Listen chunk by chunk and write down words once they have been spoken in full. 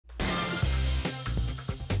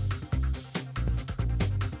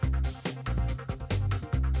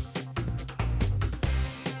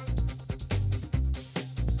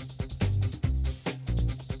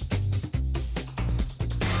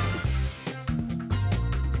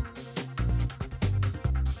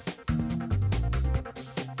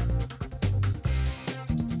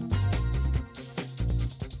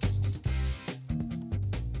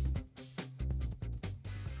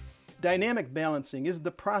Dynamic balancing is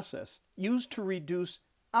the process used to reduce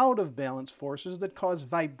out-of-balance forces that cause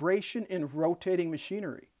vibration in rotating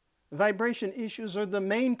machinery. Vibration issues are the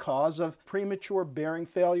main cause of premature bearing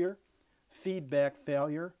failure, feedback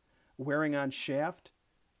failure, wearing on shaft,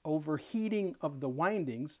 overheating of the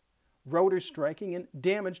windings, rotor striking, and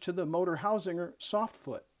damage to the motor housing or soft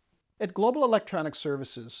foot. At Global Electronic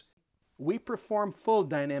Services, we perform full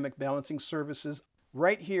dynamic balancing services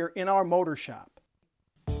right here in our motor shop.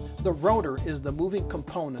 The rotor is the moving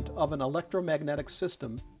component of an electromagnetic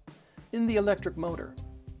system in the electric motor.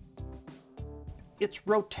 Its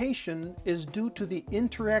rotation is due to the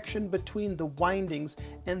interaction between the windings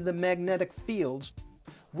and the magnetic fields,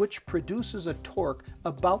 which produces a torque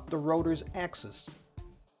about the rotor's axis.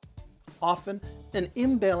 Often, an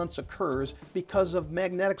imbalance occurs because of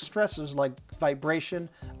magnetic stresses like vibration,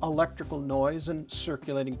 electrical noise, and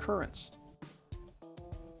circulating currents.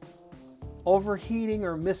 Overheating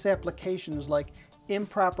or misapplications like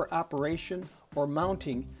improper operation or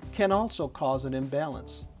mounting can also cause an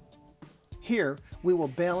imbalance. Here, we will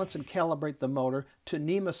balance and calibrate the motor to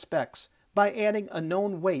NEMA specs by adding a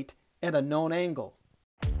known weight at a known angle.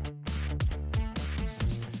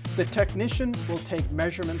 The technician will take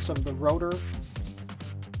measurements of the rotor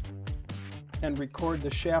and record the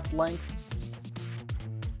shaft length,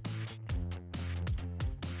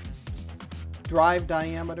 drive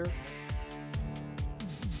diameter,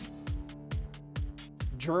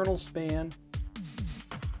 journal span,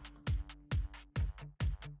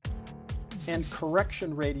 and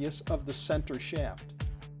correction radius of the center shaft.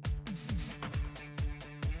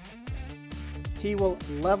 He will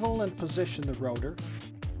level and position the rotor,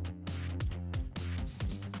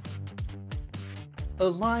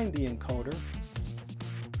 align the encoder,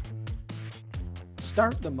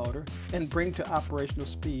 start the motor and bring to operational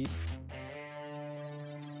speed,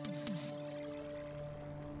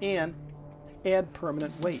 and add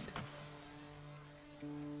permanent weight.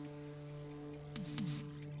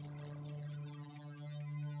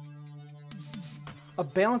 A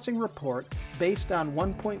balancing report based on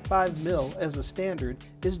 1.5 mil as a standard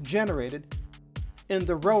is generated and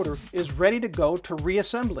the rotor is ready to go to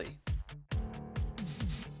reassembly.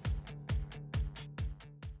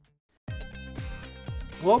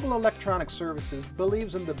 Global Electronic Services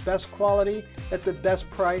believes in the best quality at the best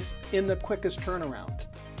price in the quickest turnaround.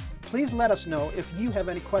 Please let us know if you have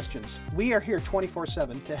any questions. We are here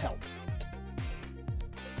 24/7 to help.